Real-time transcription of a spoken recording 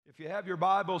you have your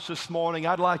Bibles this morning,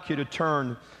 I'd like you to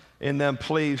turn in them,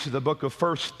 please, to the book of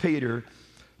 1 Peter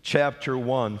chapter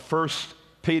 1. 1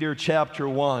 Peter chapter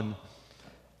 1.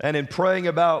 And in praying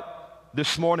about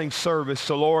this morning's service,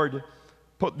 the Lord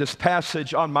put this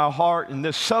passage on my heart, and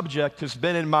this subject has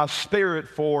been in my spirit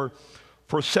for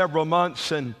several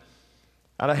months, and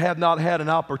I have not had an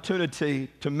opportunity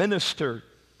to minister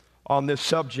on this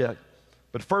subject.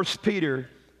 But 1 Peter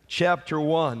chapter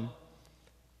 1,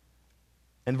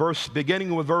 and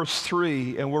beginning with verse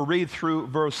 3, and we'll read through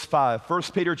verse 5. 1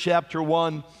 Peter chapter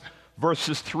 1,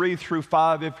 verses 3 through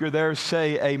 5. If you're there,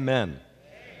 say amen.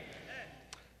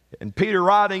 And Peter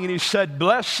writing, and he said,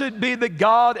 "Blessed be the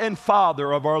God and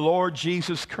Father of our Lord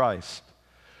Jesus Christ,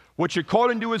 which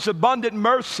according to his abundant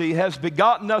mercy has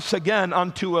begotten us again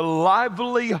unto a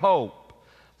lively hope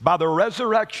by the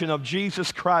resurrection of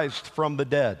Jesus Christ from the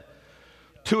dead,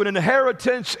 to an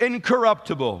inheritance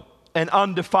incorruptible and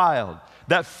undefiled,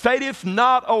 that fadeth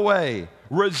not away,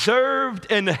 reserved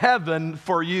in heaven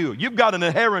for you." You've got an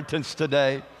inheritance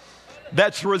today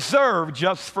that's reserved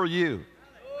just for you.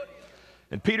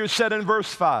 And Peter said in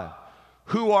verse 5,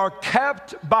 "Who are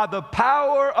kept by the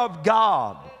power of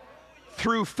God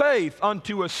through faith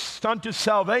unto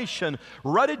salvation,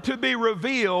 ready to be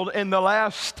revealed in the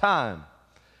last time."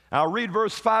 I'll read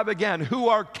verse 5 again. "Who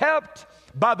are kept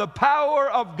by the power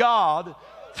of God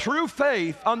through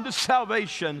faith unto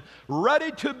salvation,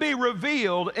 ready to be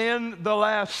revealed in the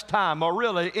last time," or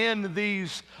really in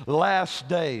these last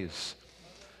days.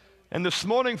 And this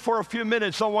morning for a few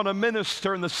minutes I want to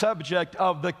minister in the subject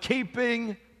of the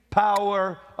keeping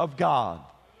power of God.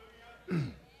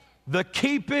 The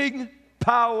keeping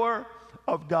power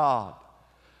of God.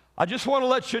 I just want to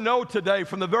let you know today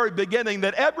from the very beginning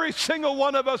that every single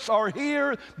one of us are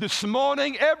here this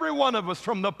morning. Every one of us,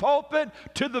 from the pulpit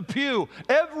to the pew,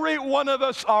 every one of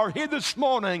us are here this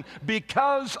morning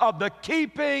because of the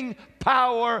keeping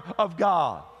power of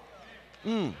God.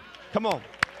 Come on.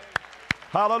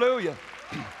 Hallelujah.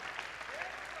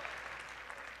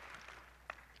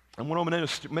 I'm going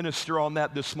to minister on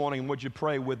that this morning. Would you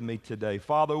pray with me today?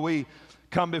 Father, we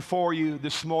come before you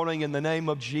this morning in the name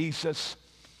of Jesus.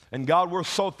 And God, we're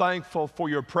so thankful for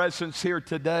your presence here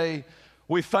today.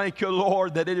 We thank you,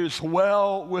 Lord, that it is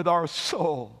well with our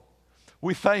soul.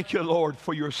 We thank you, Lord,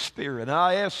 for your Spirit. And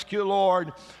I ask you,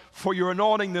 Lord, for your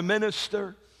anointing the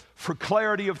minister, for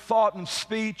clarity of thought and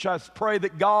speech. I pray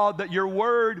that, God, that your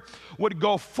word would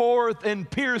go forth and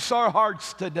pierce our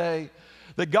hearts today.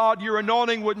 That, God, your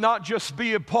anointing would not just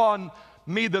be upon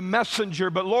me, the messenger,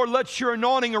 but, Lord, let your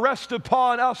anointing rest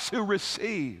upon us who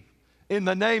receive. In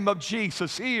the name of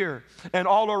Jesus, here and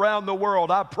all around the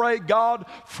world. I pray, God,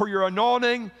 for your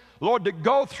anointing, Lord, to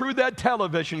go through that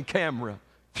television camera,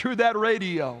 through that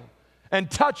radio, and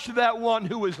touch that one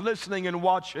who is listening and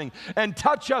watching, and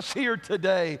touch us here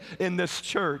today in this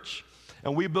church.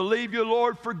 And we believe you,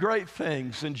 Lord, for great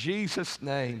things in Jesus'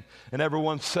 name. And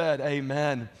everyone said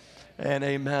amen and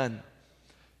amen.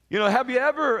 You know, have you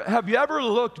ever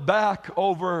looked back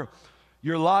over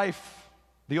your life?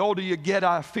 The older you get,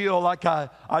 I feel like I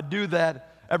do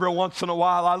that every once in a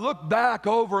while. I look back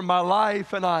over my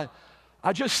life and I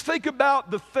just think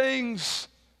about the things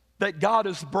that God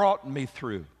has brought me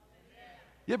through.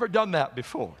 You ever done that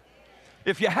before?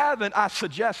 If you haven't, I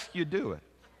suggest you do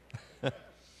it.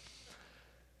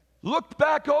 Look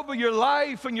back over your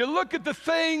life and you look at the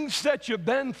things that you've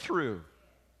been through.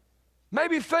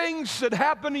 Maybe things that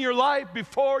happened in your life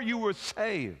before you were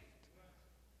saved.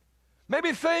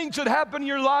 Maybe things that happened in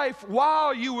your life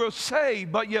while you were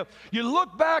saved, but you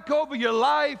look back over your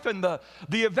life and the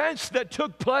events that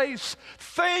took place,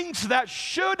 things that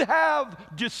should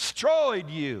have destroyed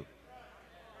you.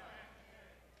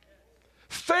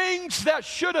 Things that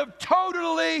should have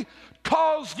totally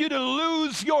caused you to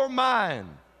lose your mind.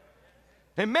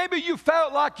 And maybe you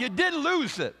felt like you did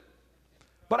lose it.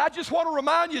 But I just want to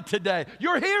remind you today,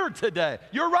 you're here today.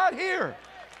 You're right here.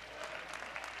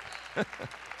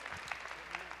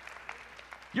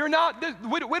 You're not,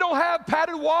 we don't have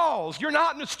padded walls. You're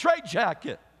not in a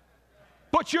straitjacket.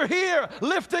 But you're here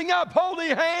lifting up holy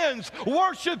hands,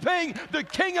 worshiping the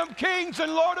King of Kings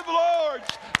and Lord of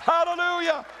Lords.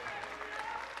 Hallelujah.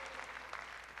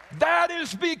 That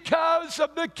is because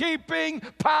of the keeping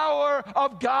power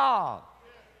of God.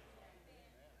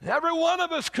 Every one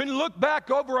of us can look back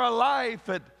over our life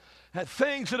at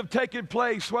things that have taken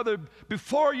place, whether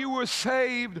before you were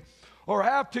saved or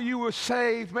after you were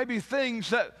saved, maybe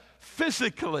things that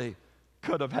physically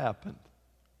could have happened.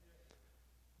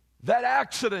 That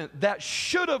accident that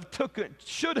should have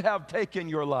taken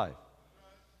your life,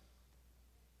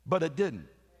 but it didn't.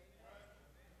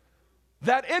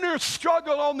 that inner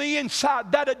struggle on the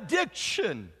inside, that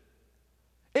addiction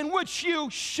in which you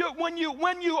should, when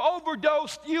you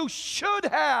overdosed, you should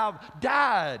have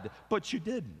died, but you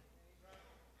didn't.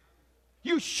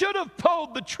 You should have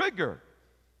pulled the trigger,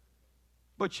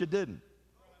 but you didn't.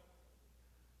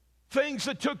 Things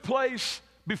that took place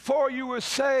before you were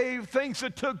saved, things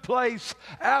that took place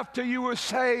after you were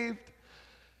saved.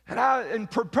 And in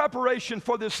preparation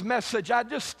for this message, I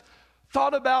just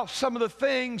thought about some of the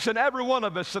things, and every one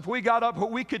of us, if we got up,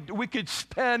 we could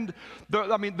spend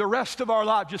the rest of our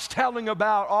life just telling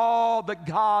about all that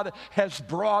God has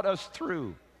brought us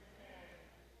through.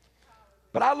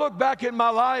 But I look back in my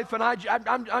life, and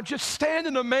I just stand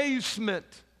in amazement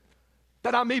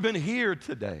that I'm even here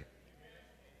today.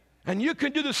 And you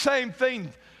can do the same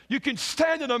thing. You can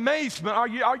stand in amazement.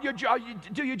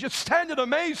 Do you just stand in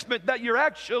amazement that you're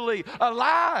actually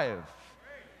alive?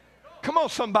 Come on,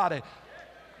 somebody.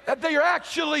 That you're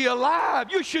actually alive.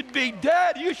 You should be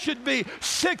dead. You should be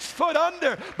 6 foot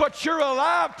under, but you're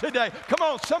alive today. Come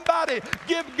on, somebody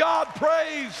give God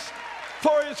praise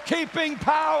for His keeping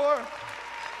power.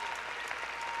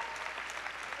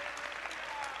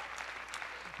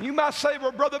 You might say,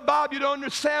 well, Brother Bob, you don't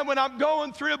understand what I'm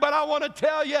going through, but I want to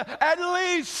tell you, at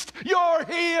least you're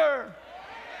here.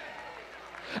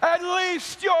 At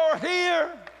least you're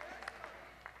here.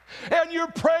 And you're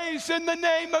praising the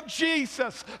name of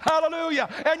Jesus. Hallelujah.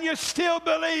 And you still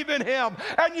believe in Him.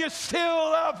 And you still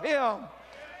love Him.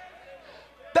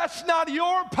 That's not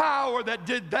your power that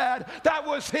did that. That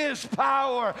was His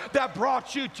power that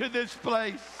brought you to this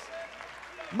place.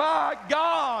 My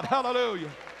God.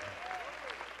 Hallelujah.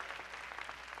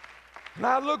 And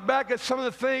I look back at some of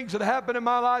the things that happened in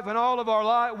my life and all of our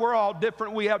life. We're all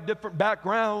different. We have different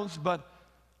backgrounds,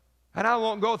 and I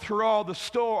won't go through all the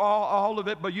story, all of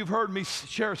it, but you've heard me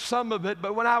share some of it.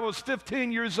 But when I was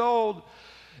 15 years old,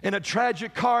 in a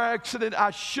tragic car accident,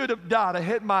 I should have died. I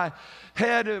hit my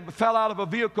head, fell out of a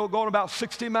vehicle going about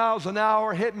 60 miles an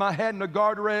hour, hit my head in a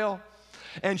guardrail,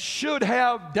 and should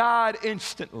have died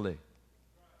instantly.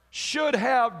 Should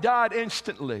have died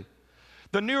instantly.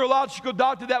 The neurological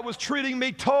doctor that was treating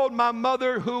me told my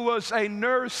mother, who was a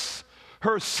nurse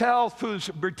herself, who's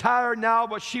retired now,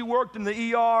 but she worked in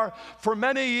the ER for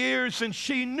many years, and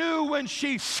she knew when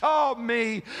she saw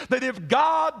me that if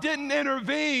God didn't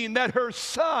intervene, that her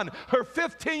son, her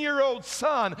 15-year-old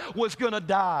son, was going to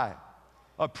die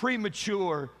a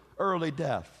premature early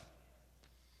death.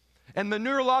 And the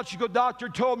neurological doctor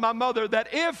told my mother that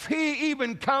if he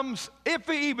even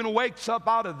wakes up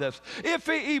out of this, if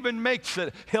he even makes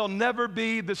it, he'll never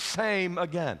be the same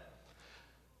again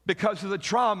because of the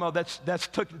trauma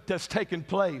that's taken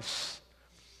place.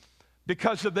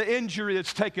 Because of the injury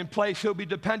that's taken place, he'll be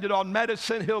dependent on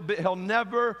medicine. He'll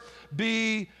never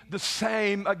be the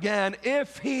same again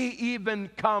if he even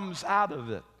comes out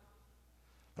of it.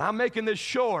 I'm making this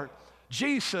short.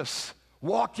 Jesus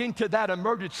walked into that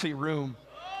emergency room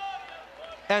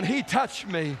and He touched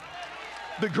me.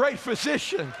 The great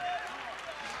physician.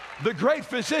 The great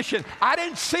physician. I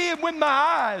didn't see Him with my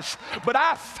eyes, but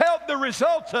I felt the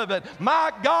results of it.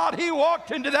 My God, He walked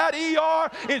into that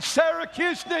ER in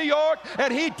Syracuse, New York,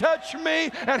 and He touched me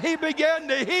and He began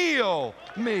to heal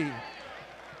me.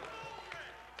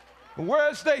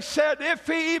 Whereas they said, if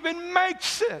he even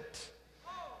makes it,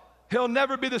 he'll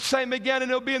never be the same again, and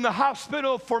he'll be in the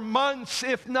hospital for months,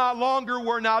 if not longer.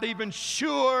 We're not even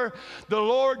sure. The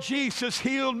Lord Jesus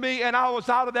healed me, and I was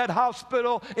out of that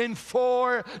hospital in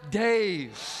 4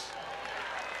 days.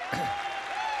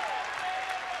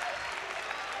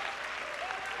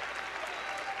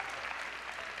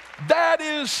 That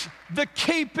is the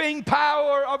keeping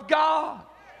power of God.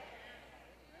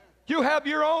 You have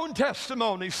your own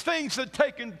testimonies, things that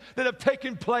have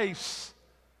taken place.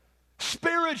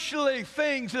 Spiritually,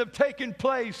 things that have taken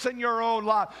place in your own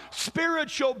life.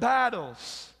 Spiritual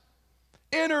battles.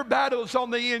 Inner battles on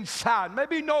the inside.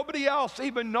 Maybe nobody else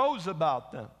even knows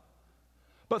about them.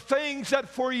 But things that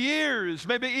for years,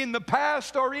 maybe in the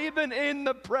past or even in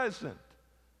the present,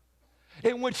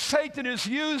 in which Satan is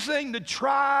using to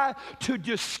try to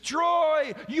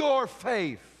destroy your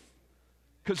faith.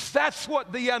 Because that's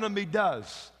what the enemy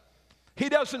does. He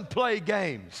doesn't play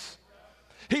games.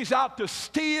 He's out to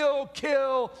steal,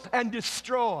 kill, and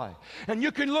destroy. And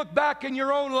you can look back in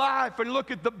your own life and look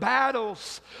at the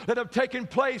battles that have taken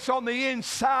place on the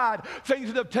inside, things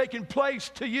that have taken place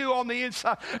to you on the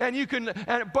inside. And you can,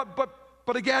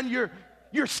 but again,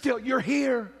 you're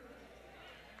here.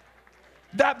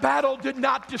 That battle did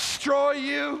not destroy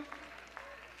you.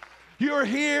 You're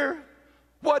here.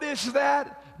 What is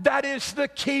that? That is the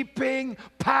keeping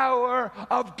power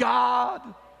of God.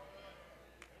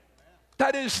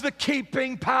 That is the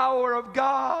keeping power of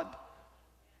God.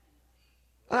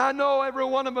 And I know every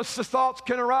one of us, the thoughts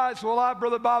can arise. Well,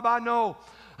 Brother Bob, I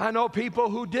know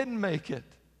people who didn't make it.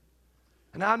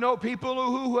 And I know people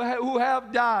who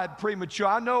have died premature.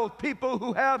 I know people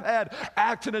who have had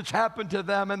accidents happen to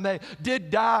them and they did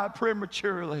die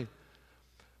prematurely.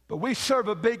 But we serve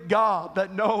a big God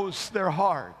that knows their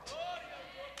heart.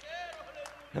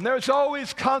 And there's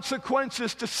always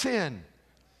consequences to sin.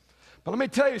 But let me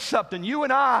tell you something. You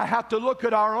and I have to look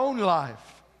at our own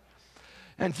life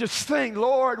and just think,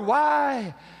 Lord,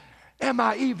 why am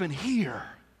I even here?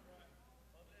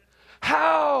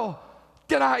 How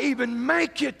did I even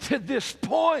make it to this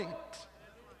point?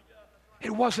 It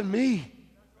wasn't me.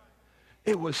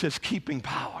 It was His keeping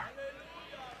power.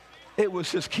 It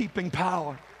was His keeping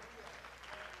power.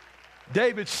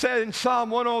 David said in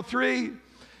Psalm 103,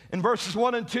 in verses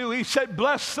 1 and 2, he said,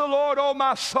 "Bless the Lord, O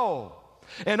my soul,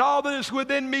 and all that is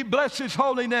within me, bless His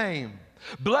holy name.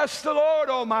 Bless the Lord,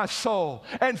 O my soul,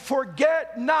 and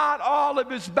forget not all of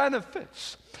His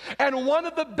benefits." And one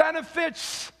of the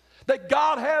benefits that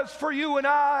God has for you and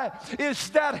I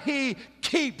is that He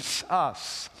keeps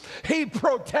us. He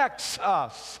protects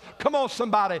us. Come on,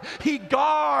 somebody. He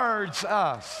guards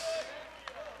us.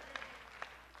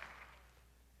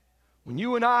 When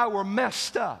you and I were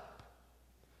messed up,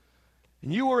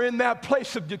 and you were in that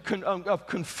place of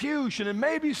confusion, and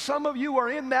maybe some of you are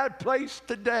in that place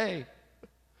today.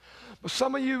 But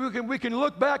some of you, we can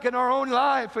look back in our own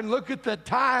life and look at the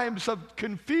times of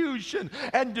confusion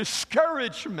and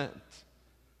discouragement.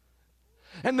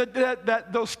 And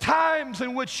those times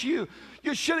in which you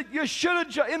should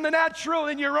have, in the natural,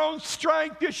 in your own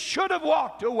strength, you should have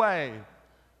walked away.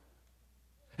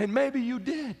 And maybe you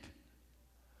did.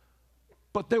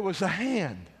 But there was a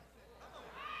hand.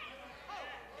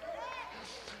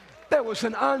 There was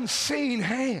an unseen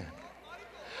hand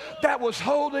that was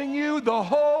holding you the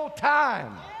whole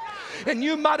time. And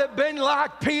you might have been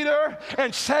like Peter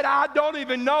and said, "I don't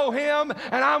even know Him,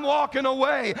 and I'm walking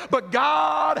away." But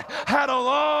God had a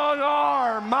long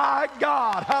arm. My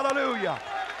God, hallelujah.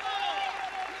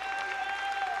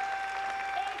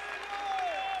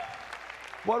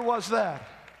 What was that?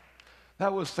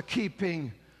 That was the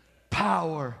keeping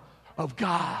power of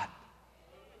God.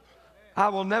 I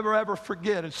will never ever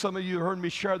forget, and some of you heard me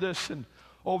share this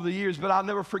over the years, but I'll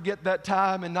never forget that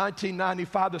time in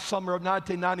 1995, the summer of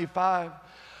 1995.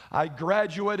 I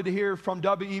graduated here from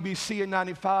WEBC in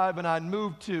 95, and I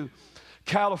moved to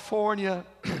California,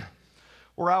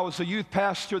 where I was a youth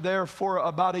pastor there for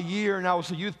about a year, and I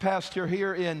was a youth pastor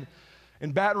here in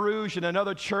Baton Rouge in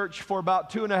another church for about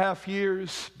 2.5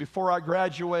 years before I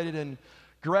graduated, and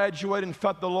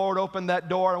felt the Lord open that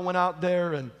door and went out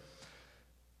there,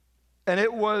 and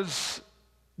it was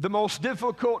the most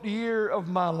difficult year of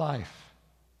my life.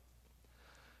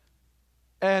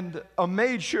 And a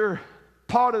major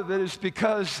part of it is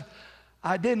because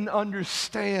I didn't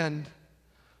understand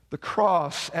the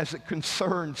cross as it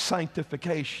concerned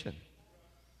sanctification.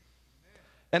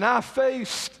 And I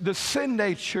faced the sin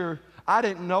nature. I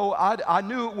didn't know. I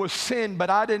knew it was sin,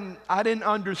 but I didn't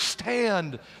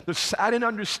understand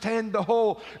the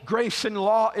whole grace and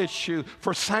law issue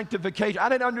for sanctification. I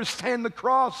didn't understand the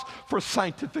cross for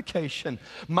sanctification.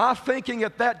 My thinking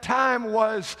at that time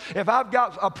was, if I've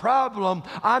got a problem,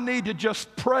 I need to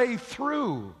just pray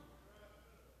through.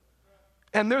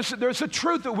 And there's a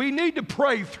truth that we need to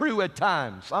pray through at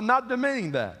times. I'm not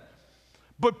demeaning that.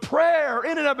 But prayer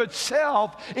in and of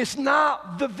itself is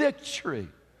not the victory.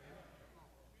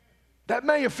 That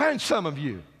may offend some of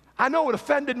you. I know it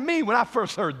offended me when I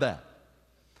first heard that.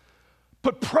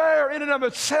 But prayer in and of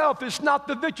itself is not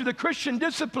the victory. The Christian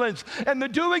disciplines and the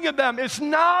doing of them is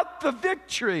not the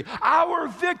victory. Our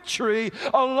victory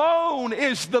alone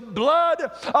is the blood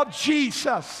of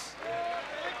Jesus.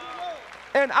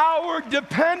 And our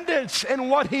dependence in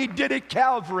what He did at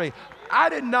Calvary. I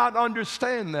did not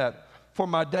understand that for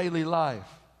my daily life.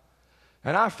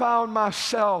 And I found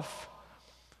myself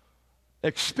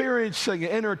experiencing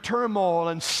inner turmoil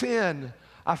and sin.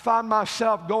 I found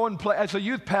myself as a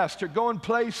youth pastor, going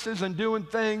places and doing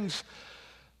things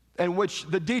in which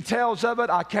the details of it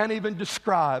I can't even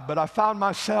describe, but I found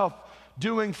myself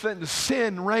doing things,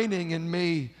 sin reigning in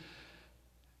me,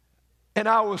 and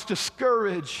I was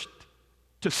discouraged,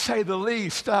 to say the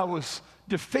least. I was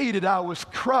defeated, I was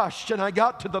crushed, and I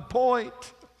got to the point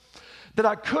that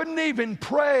I couldn't even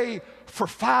pray for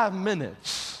 5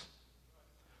 minutes.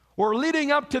 Or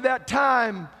leading up to that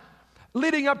time,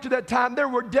 there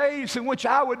were days in which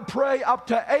I would pray up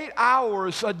to 8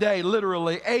 hours a day,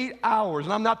 literally 8 hours.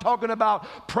 And I'm not talking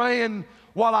about praying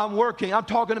while I'm working. I'm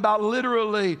talking about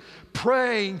literally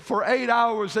praying for 8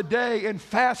 hours a day and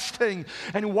fasting.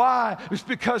 And why? It's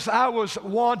because I was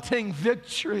wanting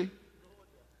victory.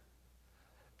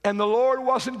 And the Lord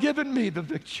wasn't giving me the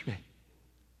victory.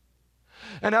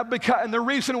 And the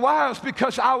reason why is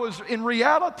because I was in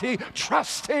reality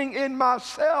trusting in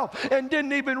myself and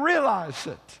didn't even realize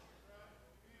it.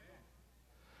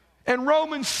 And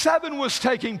Romans 7 was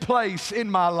taking place in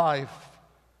my life.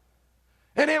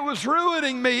 And it was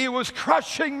ruining me. It was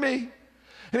crushing me.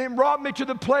 And it brought me to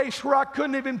the place where I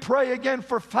couldn't even pray again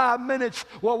for 5 minutes.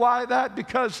 Well, why that?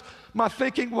 Because my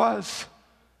thinking was,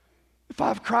 if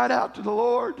I've cried out to the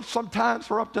Lord, sometimes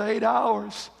for up to 8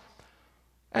 hours,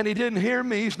 and He didn't hear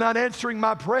me, He's not answering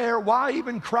my prayer, why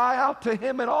even cry out to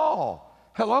Him at all?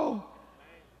 Hello?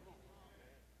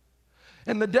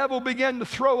 And the devil began to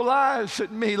throw lies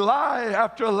at me, lie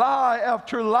after lie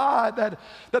after lie,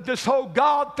 that this whole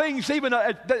God thing's even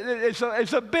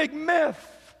is a big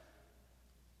myth.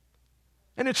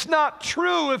 And it's not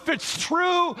true. If it's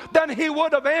true, then He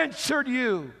would have answered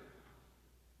you.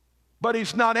 But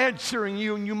He's not answering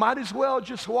you, and you might as well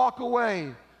just walk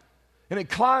away. And it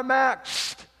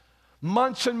climaxed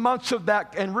months and months of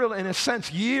that, and really, in a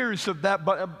sense, years of that,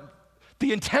 but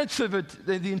the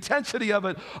intensity of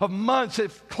it, of months,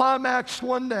 it climaxed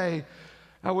one day.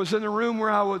 I was in the room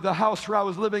the house where I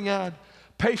was living at,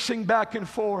 pacing back and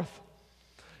forth.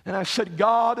 And I said,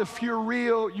 God, if you're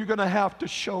real, you're going to have to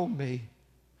show me,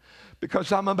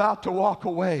 because I'm about to walk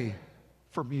away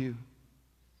from you.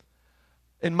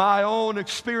 In my own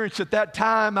experience at that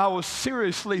time, I was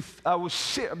seriously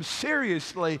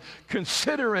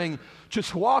considering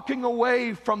just walking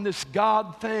away from this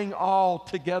God thing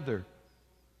altogether.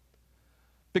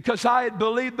 Because I had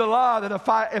believed the lie that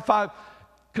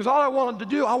because all I wanted to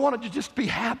do, I wanted to just be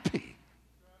happy.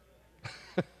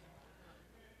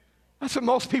 That's what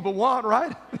most people want,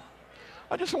 right?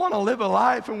 I just want to live a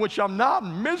life in which I'm not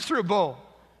miserable.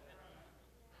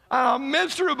 I'm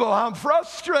miserable. I'm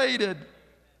frustrated.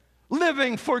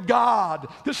 Living for God.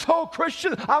 This whole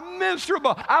Christian, I'm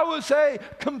miserable. I was a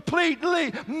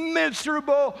completely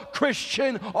miserable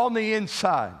Christian on the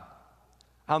inside.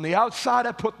 On the outside,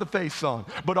 I put the face on.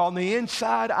 But on the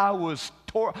inside, I was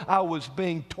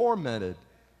being tormented.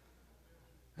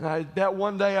 And that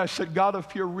one day I said, God,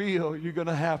 if you're real, you're going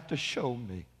to have to show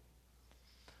me.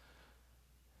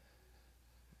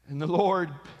 And the Lord,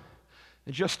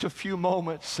 in just a few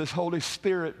moments, His Holy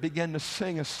Spirit began to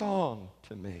sing a song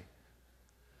to me.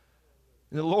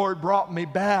 And the Lord brought me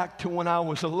back to when I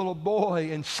was a little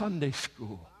boy in Sunday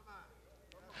school.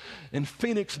 In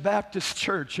Phoenix Baptist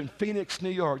Church in Phoenix, New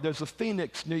York. There's a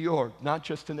Phoenix, New York, not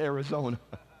just in Arizona.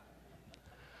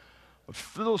 A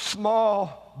little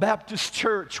small Baptist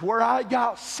church where I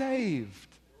got saved.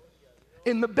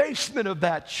 In the basement of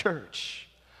that church.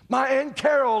 My Aunt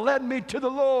Carol led me to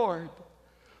the Lord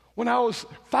when I was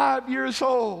 5 years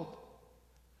old.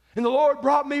 And the Lord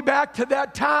brought me back to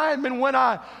that time. And when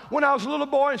I was a little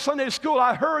boy in Sunday school,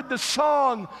 I heard the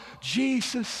song,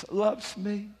 Jesus loves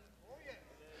me.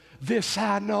 This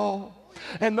I know.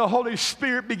 And the Holy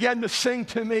Spirit began to sing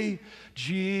to me,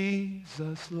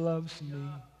 Jesus loves me.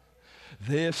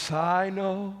 This I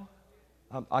know.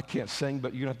 I can't sing,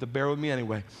 but you're going to have to bear with me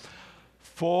anyway.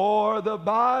 For the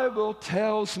Bible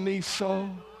tells me so.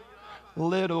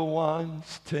 Little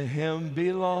ones to Him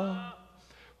belong.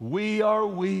 We are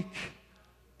weak,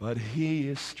 but He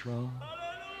is strong.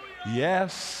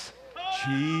 Yes,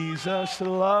 Jesus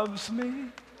loves me.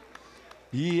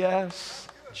 Yes,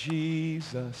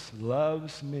 Jesus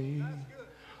loves me.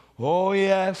 Oh,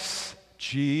 yes,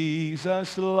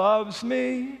 Jesus loves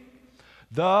me.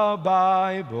 The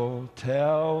Bible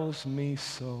tells me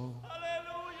so.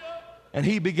 And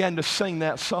he began to sing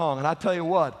that song. And I tell you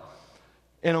what,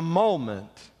 in a moment,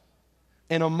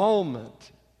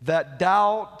 that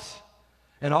doubt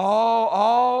and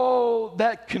all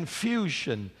that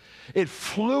confusion, it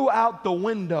flew out the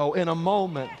window in a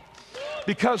moment.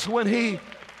 Because when he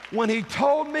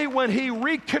told me, when he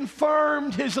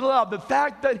reconfirmed his love, the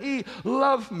fact that he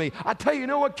loved me, I tell you, you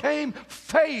know what came?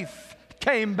 Faith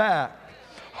came back.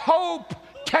 Hope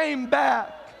came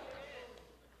back.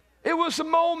 It was a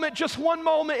moment, just one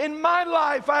moment in my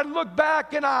life. I look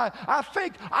back and I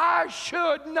think I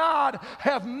should not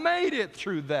have made it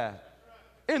through that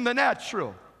in the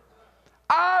natural.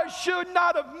 I should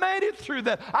not have made it through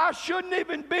that. I shouldn't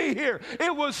even be here.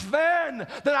 It was then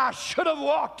that I should have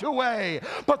walked away.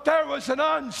 But there was an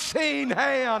unseen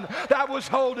hand that was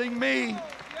holding me,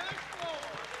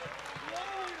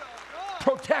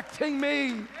 protecting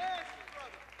me.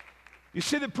 You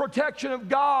see, the protection of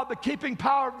God, the keeping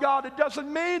power of God, it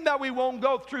doesn't mean that we won't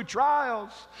go through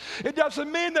trials. It doesn't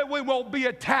mean that we won't be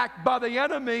attacked by the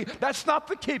enemy. That's not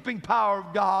the keeping power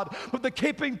of God. But the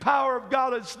keeping power of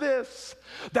God is this,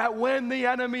 that when the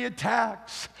enemy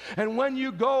attacks and when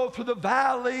you go through the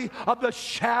valley of the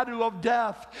shadow of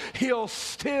death, he'll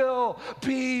still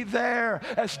be there.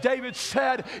 As David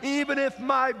said, even if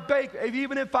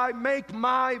I make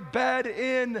my bed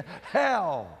in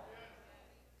hell,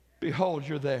 behold,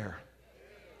 you're there.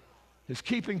 His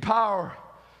keeping power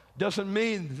doesn't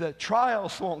mean that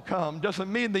trials won't come,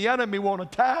 doesn't mean the enemy won't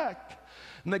attack,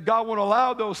 and that God won't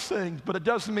allow those things, but it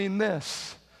does mean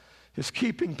this. His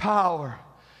keeping power,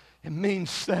 it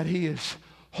means that he is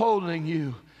holding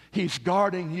you, he's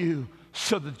guarding you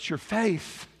so that your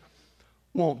faith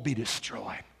won't be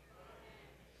destroyed.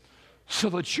 So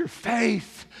that your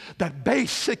faith, that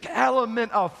basic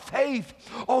element of faith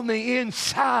on the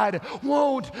inside,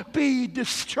 won't be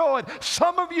destroyed.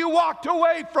 Some of you walked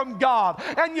away from God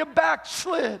and you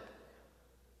backslid.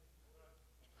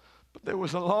 But there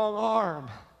was a long arm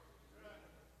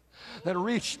that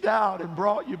reached out and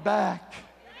brought you back.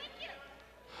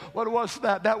 What was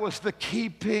that? That was the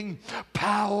keeping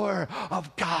power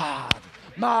of God.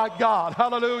 My God,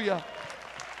 hallelujah.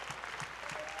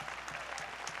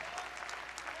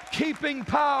 Keeping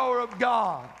power of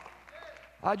God.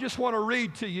 I just want to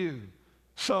read to you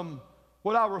some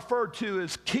what I refer to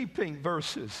as keeping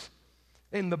verses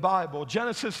in the Bible.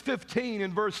 Genesis 15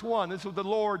 and verse 1. This is what the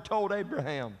Lord told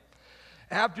Abraham.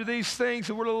 After these things,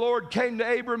 the word of the Lord came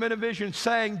to Abram in a vision,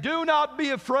 saying, do not be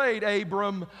afraid,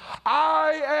 Abram.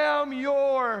 I am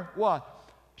your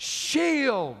what?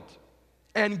 Shield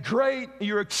and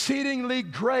your exceedingly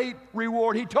great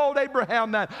reward. He told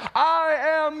Abraham that. I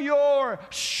am your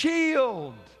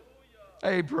shield,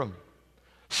 Abram.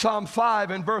 Psalm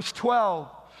 5 and verse 12.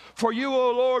 For you,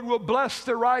 O Lord, will bless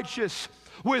the righteous.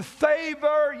 With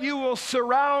favor you will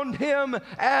surround him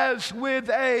as with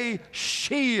a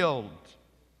shield.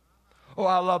 Oh,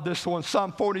 I love this one.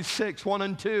 Psalm 46, 1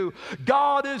 and 2.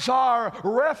 God is our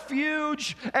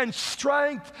refuge and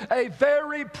strength, a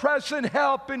very present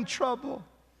help in trouble.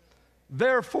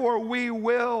 Therefore we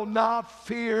will not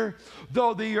fear,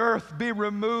 though the earth be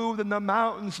removed and the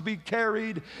mountains be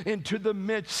carried into the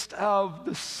midst of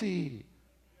the sea.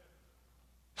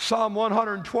 Psalm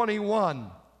 121,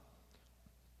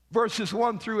 verses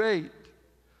 1 through 8.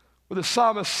 Well, the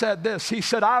psalmist said this. He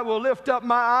said, I will lift up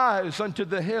my eyes unto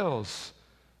the hills,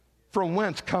 from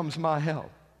whence comes my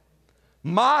help.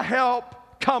 My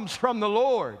help comes from the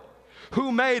Lord,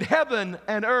 who made heaven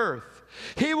and earth.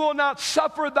 He will not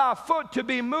suffer thy foot to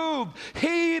be moved.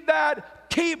 He that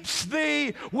keeps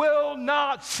thee will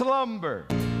not slumber.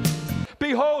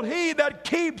 Behold, he that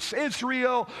keeps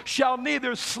Israel shall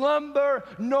neither slumber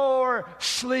nor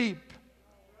sleep.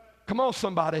 Come on,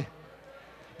 somebody.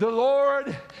 The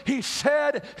Lord, he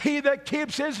said, he that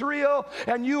keeps Israel,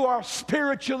 and you are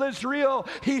spiritual Israel,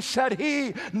 he said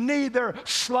he neither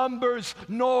slumbers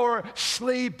nor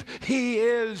sleep. He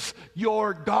is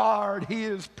your guard. He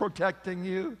is protecting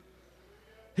you.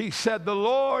 He said, the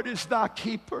Lord is thy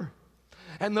keeper,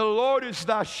 and the Lord is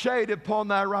thy shade upon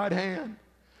thy right hand.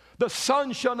 The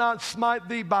sun shall not smite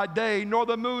thee by day, nor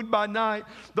the moon by night.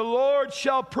 The Lord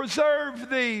shall preserve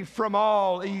thee from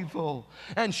all evil,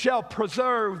 and shall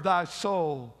preserve thy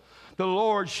soul. The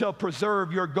Lord shall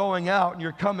preserve your going out and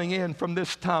your coming in from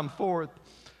this time forth,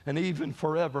 and even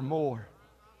forevermore.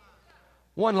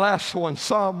 One last one,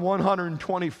 Psalm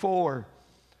 124.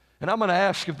 And I'm going to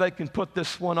ask if they can put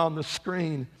this one on the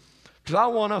screen, because I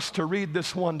want us to read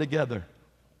this one together.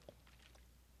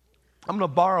 I'm going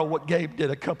to borrow what Gabe did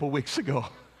a couple weeks ago.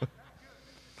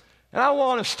 And I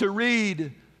want us to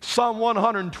read Psalm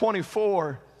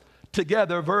 124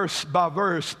 together, verse by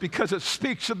verse, because it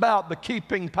speaks about the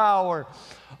keeping power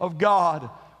of God.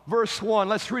 Verse 1,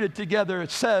 let's read it together. It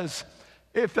says,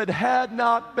 if it had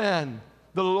not been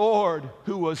the Lord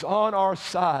who was on our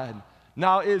side,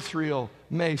 now Israel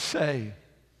may say,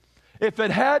 if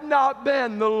it had not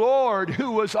been the Lord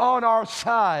who was on our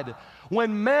side,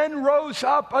 when men rose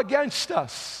up against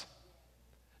us.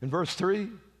 In verse 3,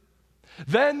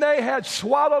 then they had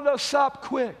swallowed us up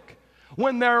quick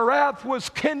when their wrath was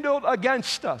kindled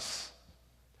against us.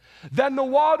 Then the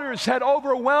waters had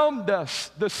overwhelmed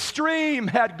us. The stream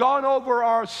had gone over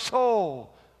our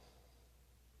soul.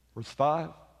 Verse 5,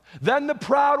 then the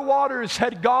proud waters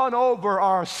had gone over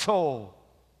our soul.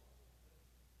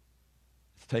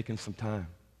 It's taken some time.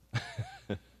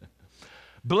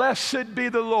 Blessed be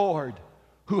the Lord,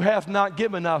 who hath not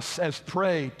given us as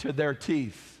prey to their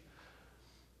teeth.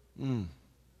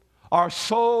 Our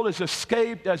soul is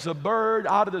escaped as a bird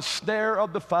out of the snare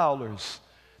of the fowlers.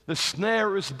 The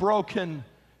snare is broken,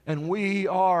 and we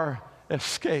are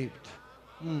escaped.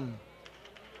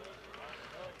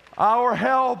 Our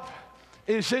help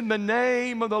is in the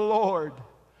name of the Lord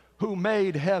who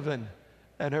made heaven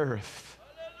and earth.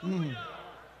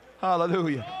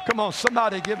 Hallelujah. Come on,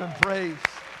 somebody give him praise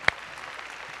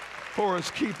for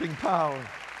his keeping power.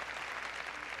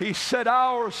 He said,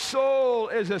 our soul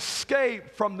is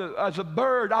escaped as a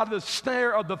bird out of the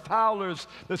snare of the fowlers.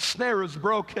 The snare is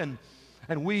broken,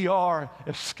 and we are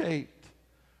escaped.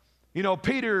 You know,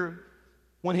 Peter,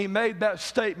 when he made that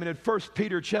statement in 1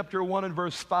 Peter chapter 1 and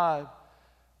verse 5,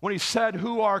 when he said,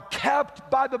 who are kept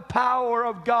by the power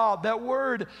of God, that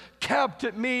word kept,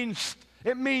 it means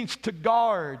to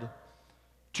guard,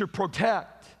 to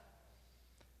protect.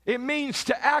 It means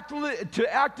to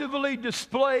actively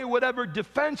display whatever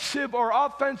defensive or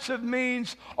offensive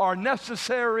means are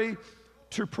necessary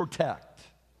to protect.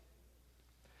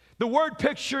 The word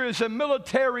picture is a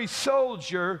military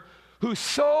soldier whose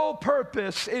sole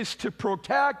purpose is to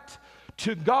protect,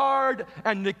 to guard,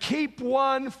 and to keep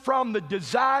one from the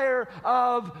desire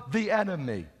of the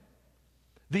enemy.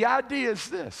 The idea is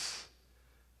this.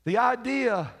 The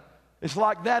idea is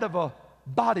like that of a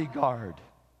bodyguard.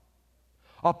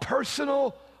 A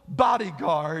personal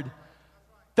bodyguard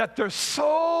that their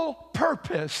sole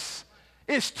purpose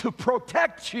is to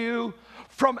protect you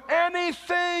from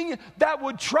anything that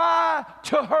would try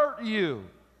to hurt you.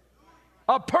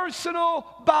 A personal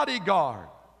bodyguard.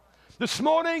 This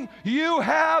morning, you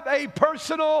have a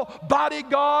personal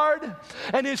bodyguard,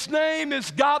 and his name is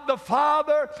God the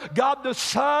Father, God the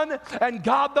Son, and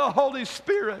God the Holy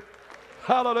Spirit.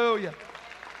 Hallelujah.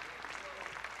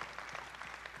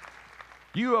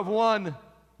 You have one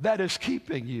that is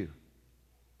keeping you.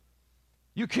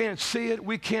 You can't see it.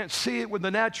 We can't see it with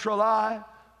the natural eye.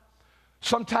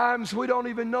 Sometimes we don't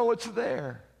even know it's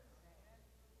there.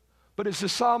 But as the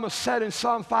psalmist said in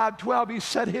Psalm 5:12, he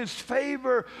said, his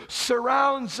favor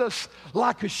surrounds us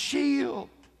like a shield.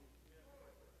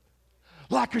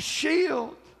 Like a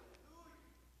shield.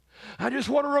 I just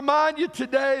want to remind you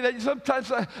today that sometimes,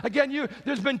 again,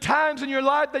 there's been times in your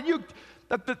life that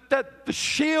the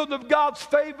shield of God's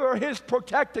favor, his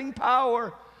protecting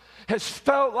power, has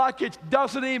felt like it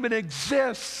doesn't even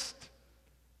exist.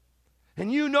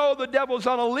 And you know the devil's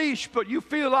on a leash, but you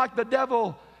feel like the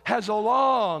devil has a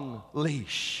long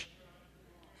leash.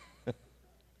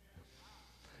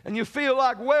 And you feel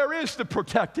like, where is the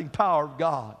protecting power of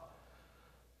God?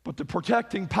 But the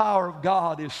protecting power of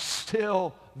God is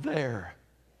still there.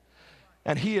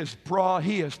 And he has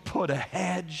put a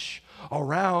hedge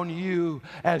around you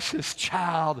as his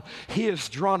child. He has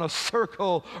drawn a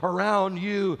circle around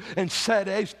you and said,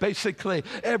 basically,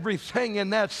 everything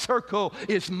in that circle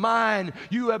is mine.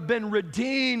 You have been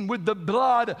redeemed with the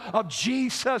blood of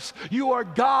Jesus. You are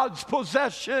God's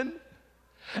possession.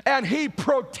 And he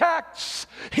protects,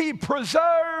 he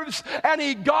preserves, and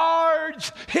he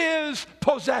guards his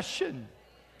possession.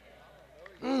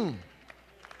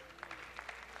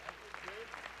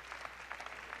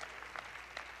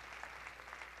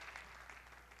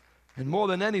 And more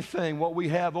than anything, what we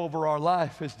have over our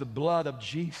life is the blood of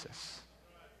Jesus.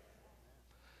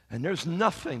 And there's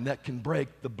nothing that can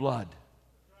break the blood.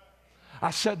 I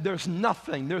said there's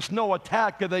nothing. There's no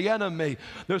attack of the enemy.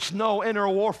 There's no inner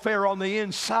warfare on the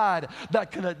inside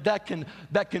that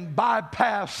can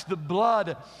bypass the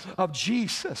blood of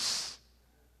Jesus.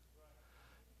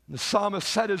 The psalmist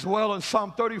said as well in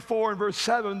Psalm 34 and verse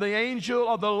 7, the angel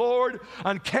of the Lord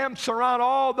encamps around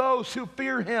all those who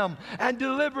fear him and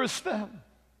delivers them.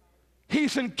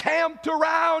 He's encamped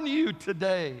around you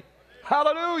today.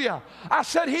 Hallelujah. I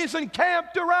said he's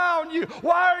encamped around you.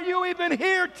 Why are you even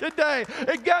here today?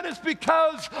 Again, it's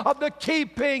because of the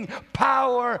keeping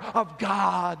power of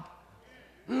God.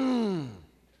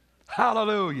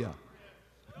 Hallelujah.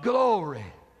 Glory.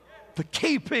 The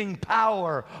keeping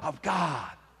power of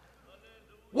God.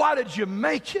 Why did you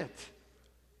make it?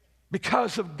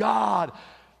 Because of God,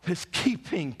 his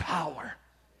keeping power.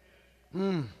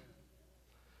 You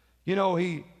know,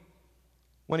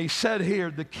 when he said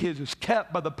here, the kid is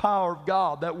kept by the power of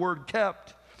God, that word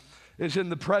kept is in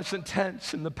the present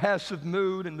tense, in the passive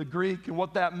mood, in the Greek, and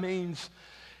what that means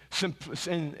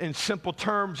in simple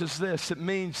terms is this. It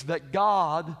means that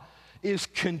God is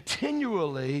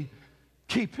continually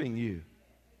keeping you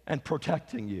and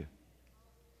protecting you.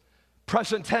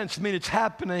 Present tense means it's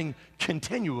happening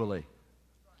continually,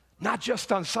 not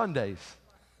just on Sundays,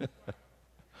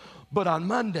 but on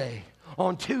Monday,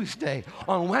 on Tuesday,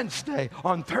 on Wednesday,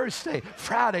 on Thursday,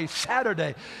 Friday,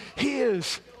 Saturday. He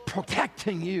is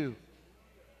protecting you.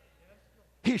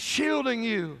 He's shielding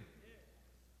you.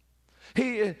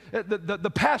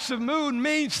 The passive mood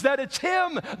means that it's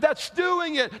Him that's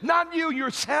doing it, not you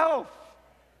yourself.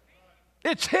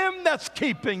 It's Him that's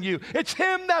keeping you. It's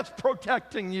Him that's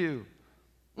protecting you.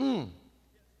 And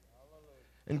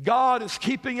God is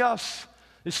keeping us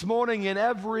this morning in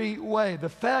every way. The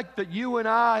fact that you and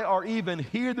I are even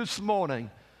here this morning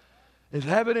is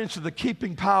evidence of the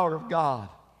keeping power of God.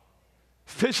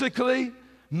 Physically,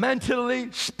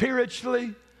 mentally,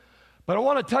 spiritually. But I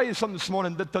want to tell you something this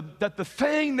morning, that the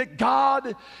thing that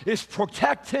God is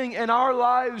protecting in our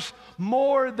lives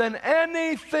more than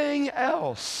anything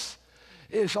else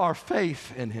is our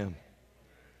faith in Him.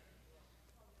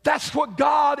 That's what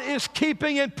God is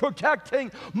keeping and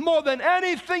protecting more than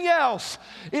anything else,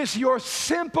 is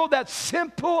that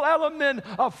simple element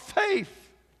of faith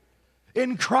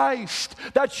in Christ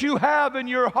that you have in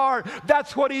your heart.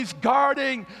 That's what He's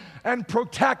guarding and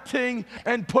protecting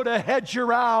and put a hedge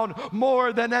around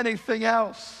more than anything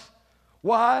else.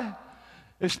 Why?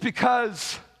 It's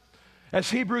because,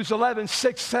 as Hebrews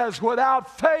 11:6 says,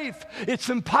 without faith it's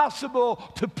impossible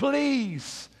to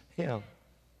please Him.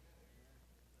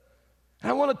 And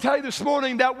I want to tell you this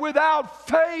morning that without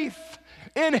faith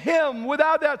in Him,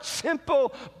 without that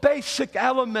simple, basic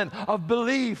element of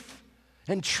belief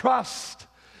and trust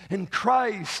in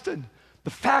Christ and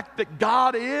the fact that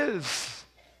God is,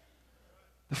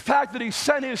 the fact that He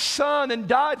sent His Son and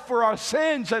died for our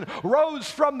sins and rose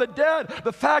from the dead,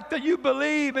 the fact that you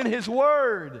believe in His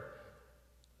Word,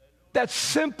 that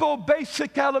simple,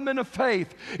 basic element of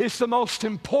faith is the most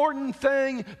important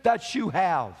thing that you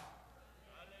have.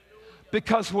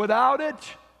 Because without it,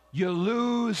 you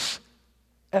lose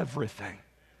everything.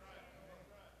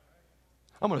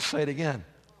 I'm going to say it again.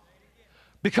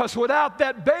 Because without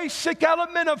that basic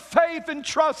element of faith and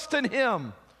trust in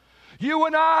Him, you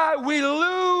and I, we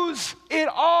lose it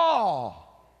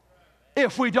all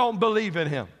if we don't believe in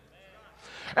Him.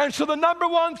 And so the number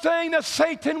one thing that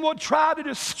Satan will try to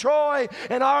destroy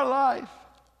in our life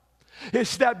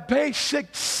is that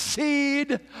basic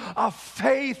seed of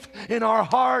faith in our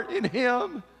heart in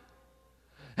Him.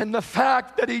 And the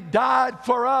fact that He died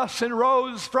for us and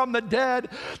rose from the dead,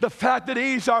 the fact that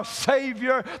He's our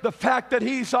Savior, the fact that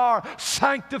He's our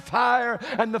sanctifier,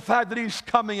 and the fact that He's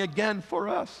coming again for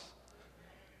us.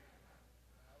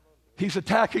 He's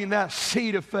attacking that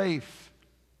seed of faith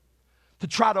to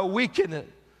try to weaken it,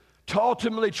 to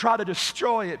ultimately try to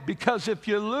destroy it. Because if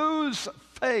you lose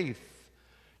faith,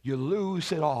 you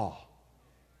lose it all.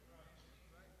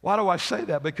 Why do I say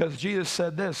that? Because Jesus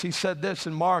said this. He said this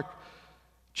in Mark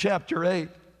chapter 8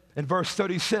 and verse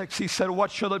 36. He said, what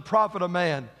shall it profit a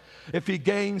man if he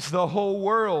gains the whole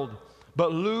world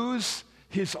but lose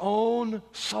his own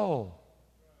soul?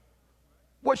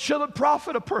 What shall it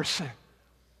profit a person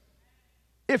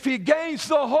if he gains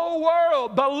the whole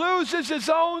world but loses his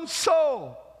own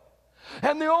soul?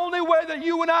 And the only way that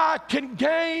you and I can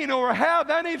gain or have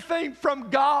anything from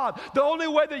God, the only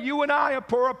way that you and I,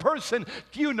 or a person,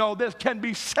 you know this, can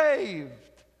be saved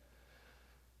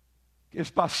is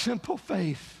by simple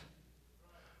faith.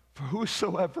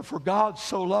 For God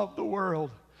so loved the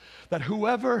world that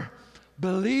whoever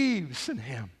believes in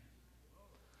Him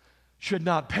should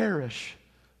not perish,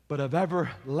 but have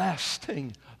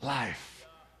everlasting life.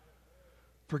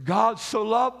 For God so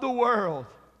loved the world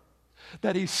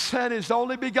that He sent His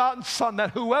only begotten Son,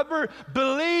 that whoever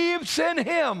believes in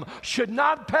Him should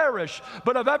not perish,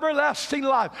 but have everlasting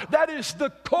life. That is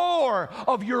the core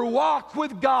of your walk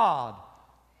with God.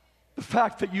 The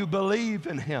fact that you believe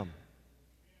in Him.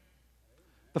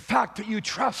 The fact that you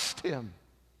trust Him.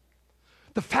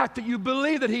 The fact that you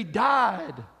believe that He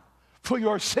died for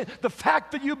your sin. The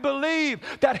fact that you believe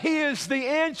that He is the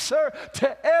answer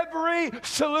to every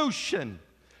solution.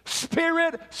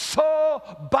 Spirit, soul,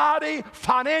 body,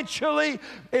 financially,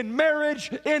 in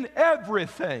marriage, in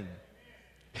everything.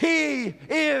 He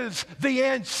is the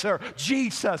answer,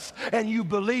 Jesus, and you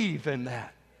believe in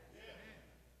that.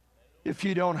 If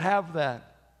you don't have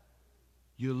that,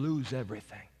 you lose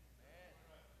everything.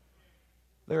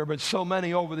 There have been so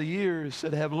many over the years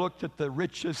that have looked at the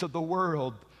riches of the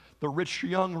world. The rich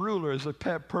young ruler is a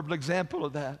perfect example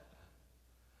of that.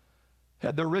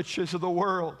 Had the riches of the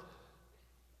world.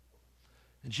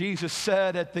 And Jesus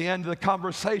said at the end of the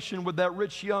conversation with that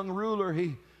rich young ruler,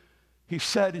 he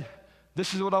said,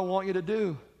 this is what I want you to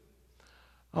do.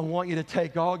 I want you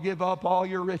to give up all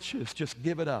your riches. Just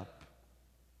give it up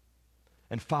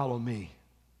and follow me.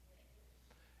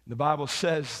 The Bible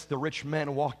says the rich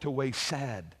man walked away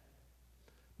sad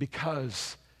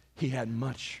because he had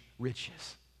much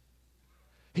riches.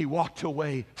 He walked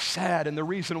away sad, and the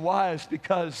reason why is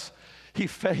because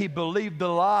He believed the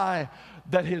lie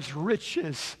that his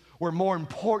riches were more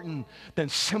important than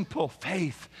simple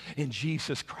faith in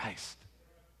Jesus Christ.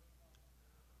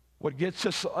 What gets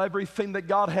us everything that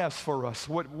God has for us,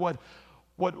 what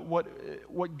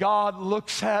God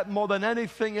looks at more than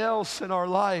anything else in our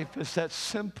life is that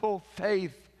simple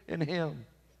faith in Him.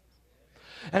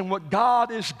 And what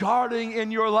God is guarding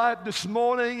in your life this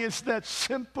morning is that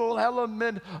simple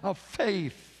element of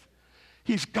faith.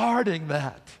 He's guarding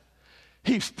that.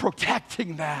 He's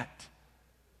protecting that.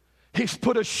 He's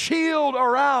put a shield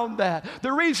around that.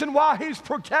 The reason why He's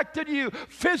protected you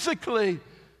physically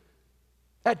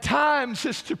at times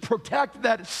is to protect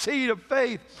that seed of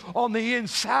faith on the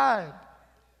inside.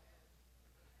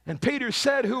 And Peter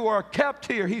said, who are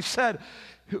kept here, he said,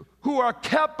 who are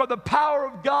kept by the power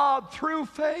of God through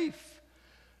faith.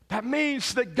 That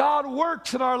means that God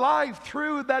works in our life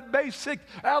through that basic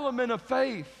element of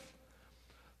faith.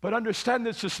 But understand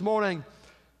this morning,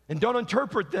 and don't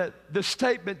interpret this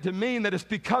statement to mean that it's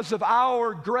because of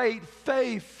our great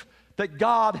faith that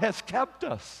God has kept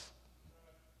us.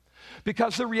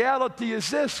 Because the reality is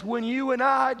this: when you and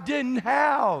I didn't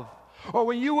have, or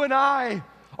when you and I,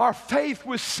 our faith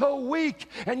was so weak,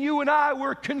 and you and I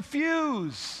were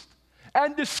confused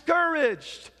and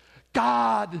discouraged,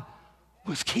 God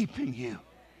was keeping you.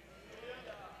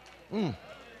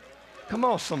 Come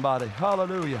on, somebody.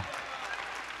 Hallelujah.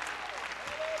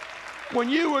 When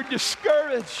you were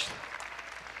discouraged,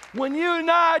 when you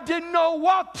and I didn't know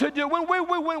what to do,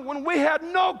 when we had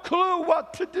no clue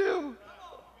what to do,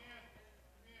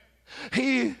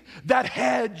 that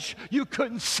hedge, you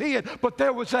couldn't see it, but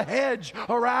there was a hedge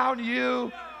around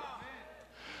you.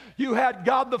 You had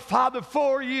God the Father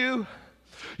for you.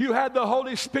 You had the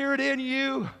Holy Spirit in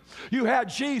you. You had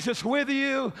Jesus with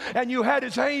you, and you had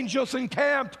His angels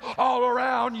encamped all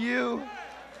around you.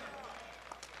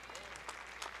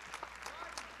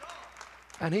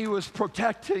 And He was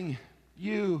protecting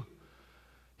you.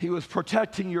 He was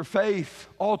protecting your faith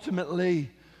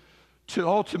ultimately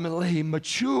to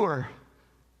mature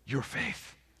your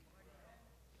faith.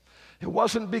 It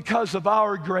wasn't because of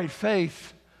our great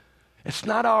faith. It's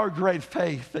not our great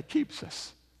faith that keeps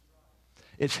us.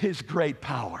 It's His great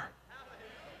power.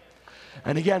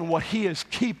 And again, what He is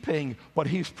keeping, what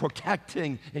He's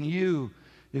protecting in you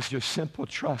is your simple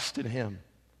trust in Him.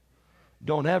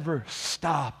 Don't ever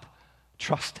stop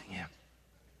trusting Him.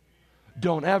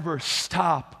 Don't ever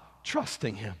stop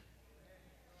trusting Him.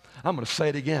 I'm going to say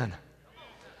it again.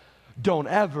 Don't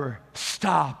ever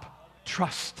stop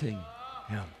trusting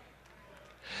Him.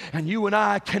 And you and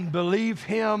I can believe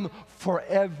Him for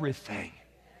everything.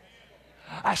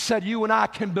 I said you and I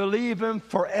can believe Him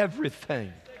for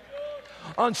everything.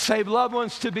 Unsaved loved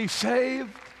ones to be saved,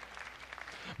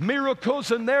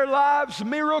 miracles in their lives,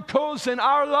 miracles in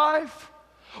our life.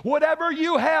 Whatever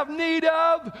you have need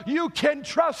of, you can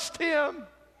trust Him.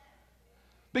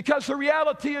 Because the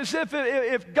reality is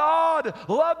if God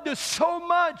loved us so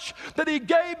much that He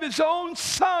gave His own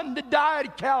Son to die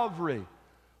at Calvary,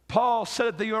 Paul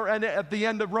said at the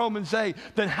end of Romans 8,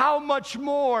 then how much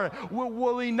more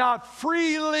will He not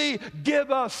freely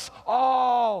give us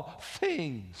all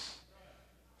things?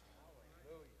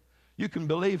 You can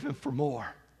believe Him for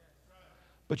more,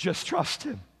 but just trust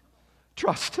Him.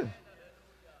 Trust Him.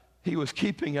 He was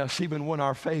keeping us even when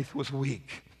our faith was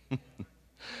weak.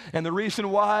 And the reason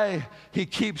why He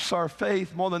keeps our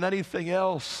faith more than anything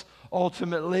else,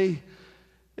 ultimately,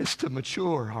 is to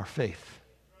mature our faith.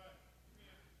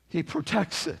 He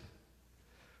protects it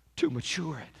to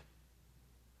mature it.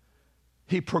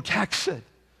 He protects it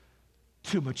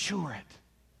to mature it.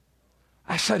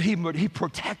 I said He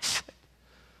protects it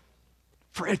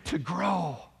for it to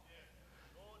grow.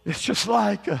 It's just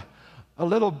like a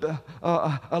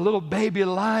little baby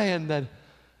lion that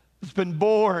has been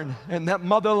born, and that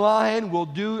mother lion will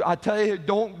do, I tell you,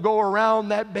 don't go around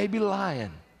that baby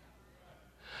lion,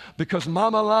 because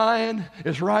mama lion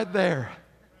is right there.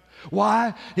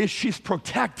 Why? She's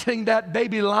protecting that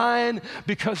baby lion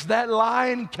because that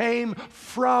lion came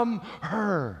from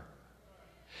her.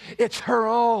 It's her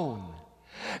own.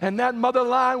 And that mother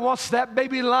lion wants that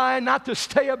baby lion not to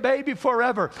stay a baby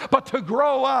forever, but to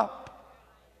grow up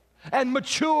and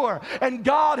mature. And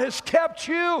God has kept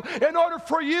you in order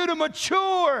for you to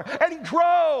mature and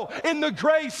grow in the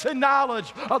grace and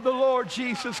knowledge of the Lord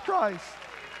Jesus Christ.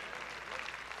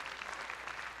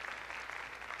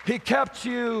 He kept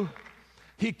you.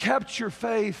 He kept your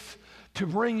faith to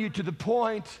bring you to the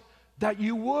point that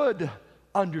you would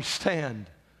understand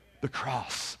the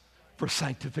cross for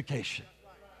sanctification.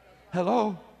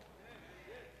 Hello?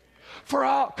 For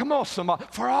all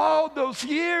those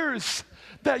years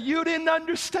that you didn't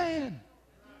understand.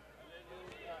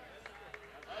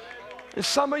 And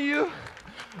some of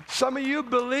you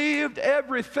believed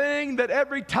everything that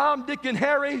every Tom, Dick, and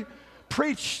Harry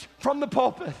preached from the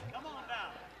pulpit.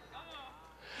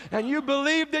 And you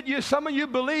believed it. Some of you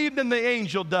believed in the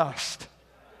angel dust.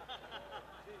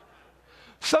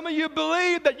 Some of you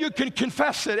believe that you can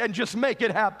confess it and just make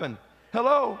it happen.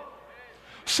 Hello?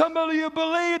 Some of you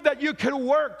believe that you could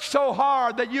work so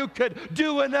hard that you could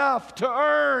do enough to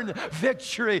earn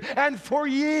victory. And for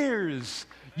years,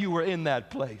 you were in that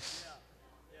place.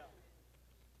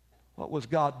 What was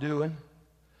God doing?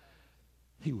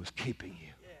 He was keeping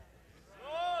you.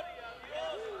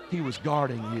 He was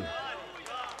guarding you.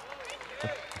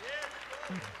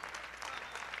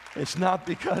 It's not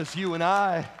because you and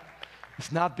I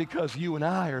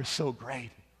are so great.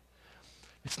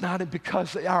 It's not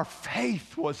because our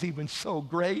faith was even so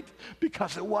great,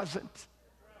 because it wasn't.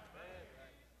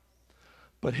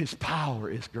 But His power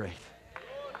is great.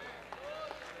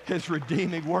 His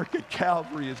redeeming work at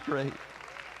Calvary is great.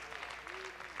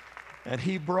 And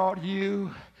He brought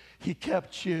you, He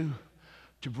kept you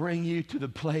to bring you to the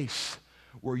place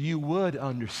where you would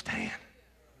understand.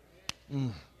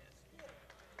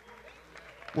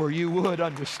 Where you would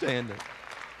understand it.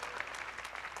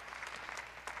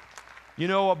 You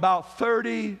know, about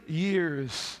 30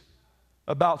 years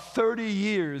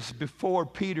before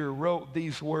Peter wrote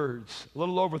these words, a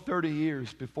little over 30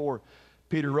 years before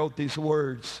Peter wrote these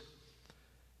words,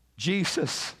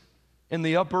 Jesus, in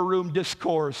the upper room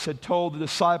discourse, had told the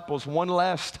disciples one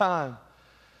last time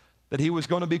that He was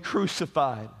going to be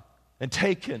crucified and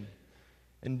taken,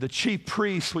 and the chief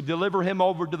priests would deliver Him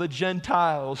over to the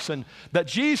Gentiles, and that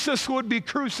Jesus would be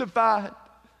crucified,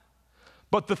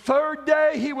 but the third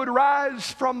day He would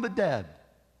rise from the dead.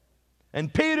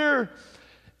 And Peter,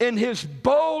 in his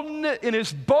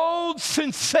bold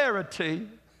sincerity,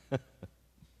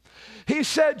 he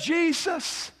said,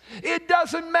 Jesus, it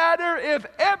doesn't matter if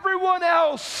everyone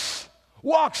else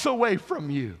walks away from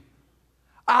you.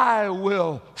 I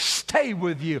will stay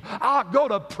with you. I'll go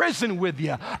to prison with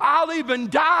you. I'll even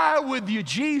die with you,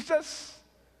 Jesus.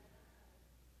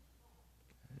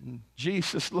 And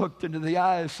Jesus looked into the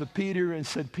eyes of Peter and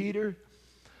said, Peter,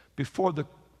 before the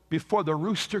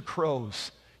rooster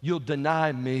crows, you'll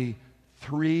deny me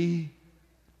 3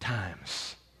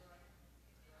 times.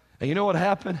 And you know what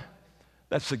happened?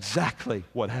 That's exactly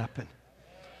what happened.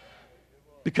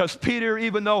 Because Peter,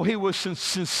 even though he was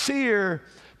sincere,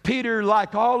 Peter,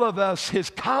 like all of us, his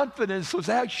confidence was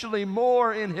actually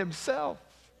more in himself.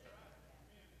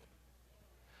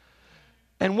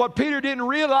 And what Peter didn't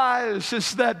realize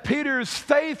is that Peter's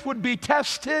faith would be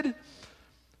tested.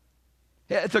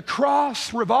 At the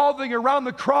cross, revolving around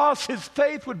the cross, his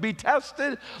faith would be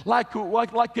tested like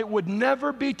it would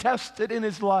never be tested in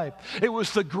his life. It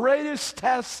was the greatest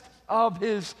test of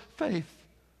his faith.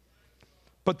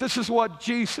 But this is what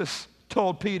Jesus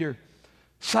told Peter.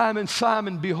 Simon,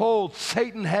 Simon, behold,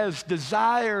 Satan has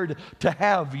desired to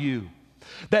have you,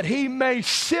 that he may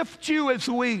sift you as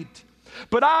wheat.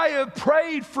 But I have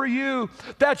prayed for you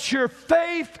that your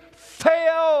faith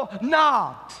fail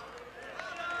not.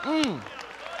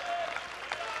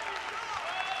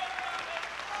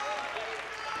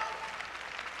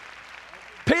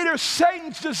 Peter,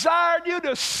 Satan's desired you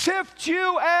to sift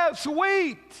you as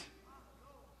wheat.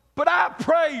 But I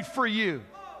prayed for you.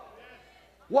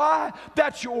 Why?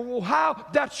 That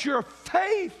your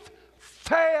faith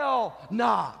fail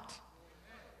not.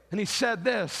 And he said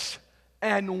this,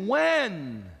 and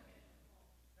when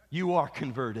you are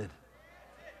converted.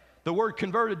 The word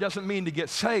converted doesn't mean to get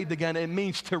saved again. It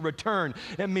means to return.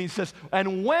 It means this,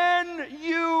 and when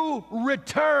you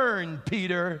return,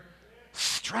 Peter,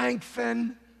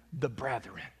 strengthen the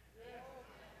brethren.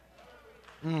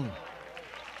 And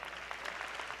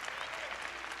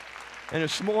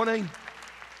this morning,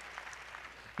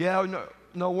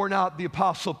 no, we're not the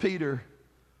Apostle Peter.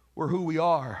 We're who we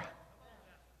are.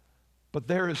 But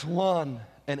there is one,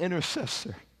 an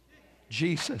intercessor,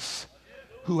 Jesus,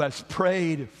 who has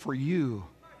prayed for you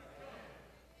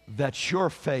that your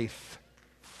faith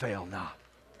fail not.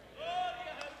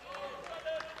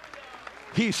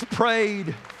 He's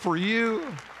prayed for you.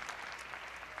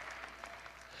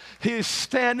 He is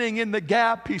standing in the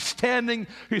gap. He's sitting,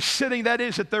 that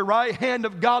is, at the right hand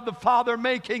of God the Father,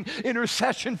 making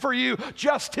intercession for you.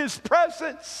 Just His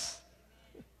presence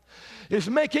is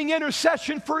making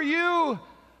intercession for you.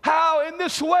 How? In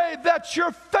this way, that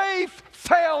your faith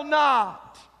fail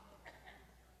not.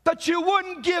 That you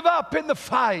wouldn't give up in the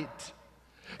fight.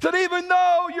 That even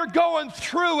though you're going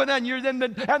through it and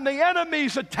the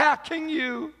enemy's attacking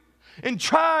you and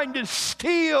trying to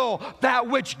steal that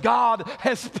which God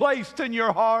has placed in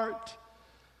your heart,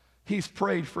 He's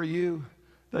prayed for you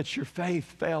that your faith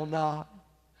fail not.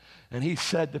 And he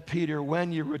said to Peter,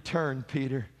 when you return,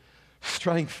 Peter,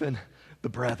 strengthen the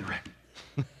brethren.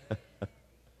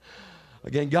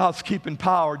 Again, God's keeping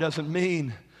power doesn't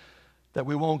mean that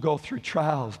we won't go through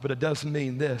trials, but it doesn't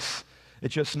mean this. It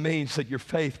just means that your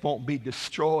faith won't be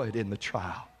destroyed in the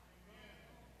trial.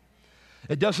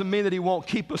 It doesn't mean that he won't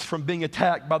keep us from being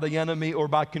attacked by the enemy or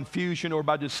by confusion or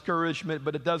by discouragement,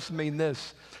 but it does mean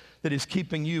this, that he's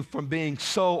keeping you from being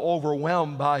so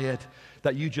overwhelmed by it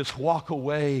that you just walk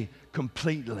away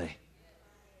completely.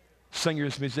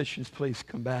 Singers, musicians, please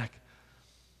come back.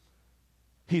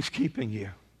 He's keeping you.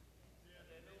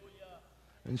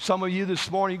 And some of you this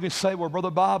morning, you can say, well,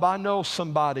 Brother Bob, I know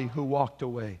somebody who walked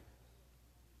away.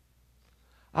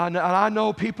 And I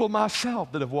know people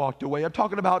myself that have walked away. I'm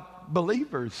talking about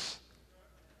believers.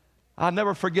 I'll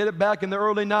never forget it, back in the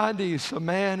early 90s, a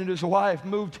man and his wife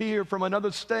moved here from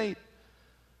another state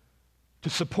to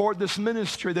support this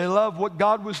ministry. They loved what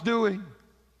God was doing,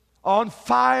 on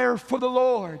fire for the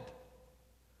Lord.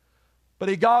 But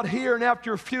he got here, and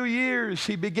after a few years,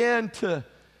 he began to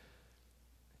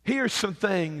hear some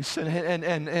things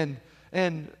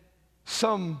and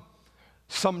some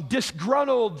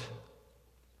disgruntled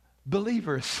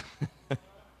believers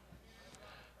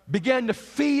began to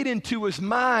feed into his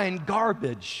mind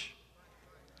garbage.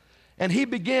 And he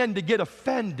began to get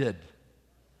offended.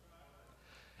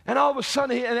 And all of a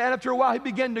sudden, and after a while, he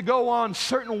began to go on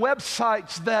certain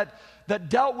websites that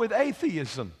dealt with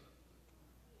atheism.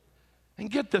 And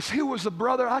get this, he was a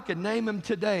brother, I could name him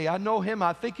today. I know him,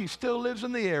 I think he still lives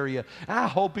in the area. I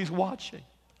hope he's watching.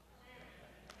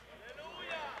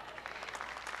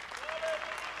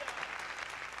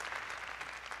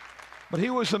 But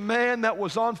he was a man that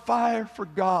was on fire for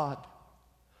God.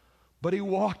 But he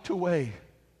walked away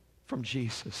from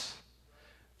Jesus.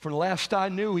 From the last I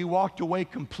knew, he walked away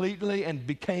completely and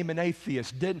became an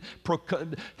atheist.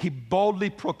 He boldly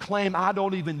proclaimed, I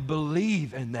don't even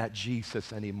believe in that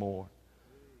Jesus anymore.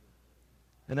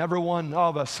 And every one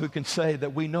of us who can say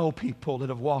that we know people that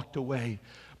have walked away.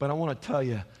 But I want to tell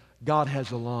you, God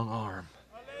has a long arm.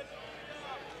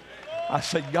 I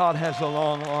said, God has a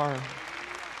long arm.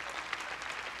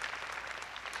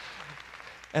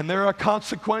 And there are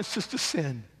consequences to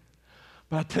sin.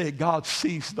 But I tell you, God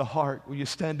sees the heart. Will you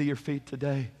stand to your feet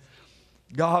today?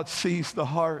 God sees the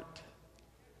heart.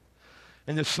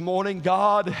 And this morning,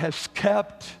 God has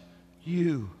kept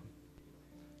you.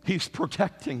 He's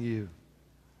protecting you.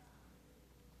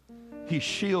 He's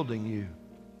shielding you.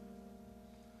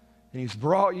 And he's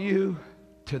brought you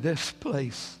to this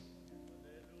place.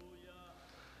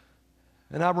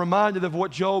 And I'm reminded of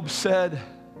what Job said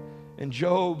in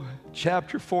Job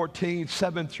chapter 14,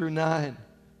 7 through 9.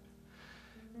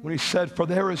 When he said, for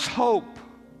there is hope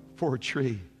for a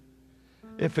tree,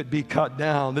 if it be cut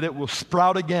down, that it will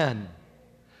sprout again,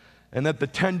 and that the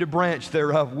tender branch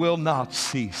thereof will not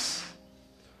cease.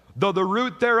 Though the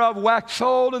root thereof wax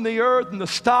old in the earth, and the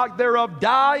stock thereof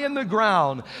die in the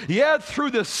ground, yet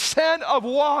through the scent of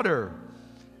water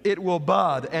it will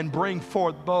bud and bring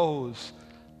forth boughs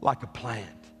like a plant.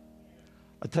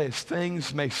 I tell you,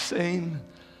 things may seem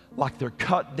like they're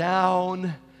cut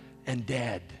down and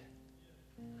dead.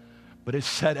 But it's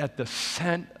said at the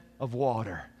scent of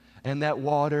water. And that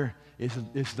water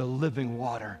is the living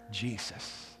water,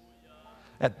 Jesus.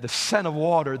 At the scent of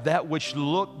water, that which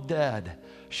looked dead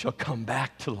shall come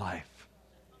back to life.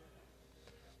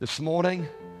 This morning,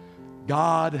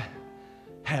 God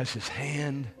has his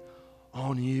hand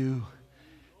on you.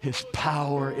 His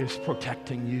power is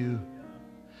protecting you.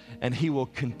 And he will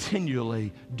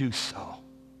continually do so.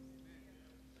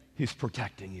 He's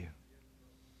protecting you.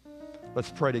 Let's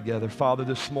pray together. Father,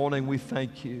 this morning we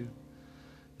thank you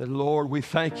that, Lord, we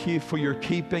thank you for your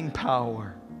keeping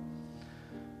power.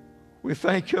 We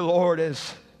thank you, Lord,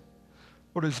 as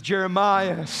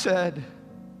Jeremiah said,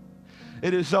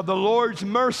 it is of the Lord's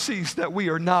mercies that we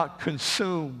are not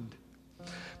consumed,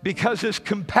 because his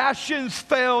compassions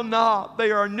fail not.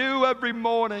 They are new every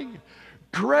morning.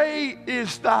 Great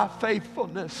is thy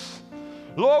faithfulness.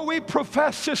 Lord, we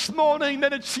profess this morning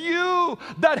that it's you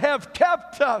that have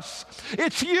kept us.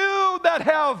 It's you that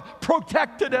have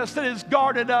protected us, that has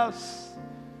guarded us.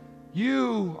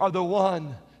 You are the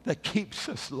one that keeps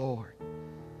us, Lord.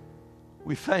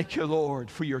 We thank you, Lord,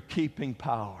 for your keeping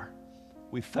power.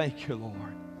 We thank you,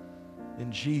 Lord.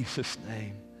 In Jesus'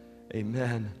 name,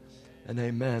 amen and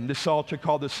amen. This altar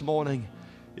call this morning,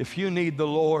 if you need the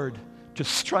Lord to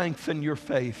strengthen your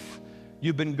faith,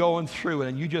 you've been going through it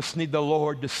and you just need the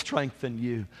Lord to strengthen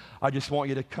you, I just want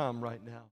you to come right now.